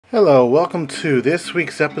Hello, welcome to this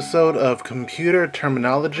week's episode of Computer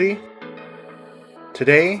Terminology.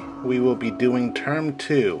 Today we will be doing Term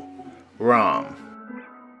 2, ROM.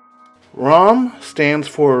 ROM stands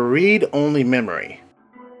for Read-Only Memory.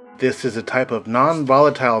 This is a type of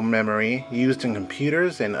non-volatile memory used in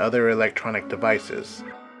computers and other electronic devices.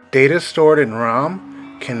 Data stored in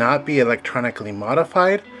ROM cannot be electronically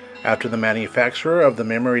modified after the manufacturer of the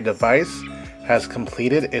memory device has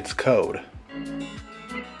completed its code.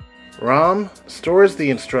 ROM stores the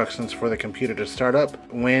instructions for the computer to start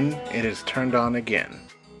up when it is turned on again.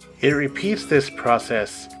 It repeats this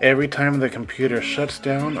process every time the computer shuts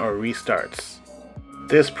down or restarts.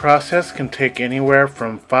 This process can take anywhere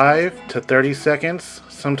from 5 to 30 seconds,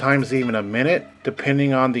 sometimes even a minute,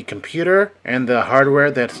 depending on the computer and the hardware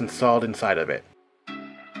that's installed inside of it.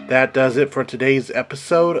 That does it for today's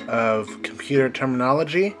episode of Computer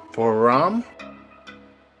Terminology for ROM.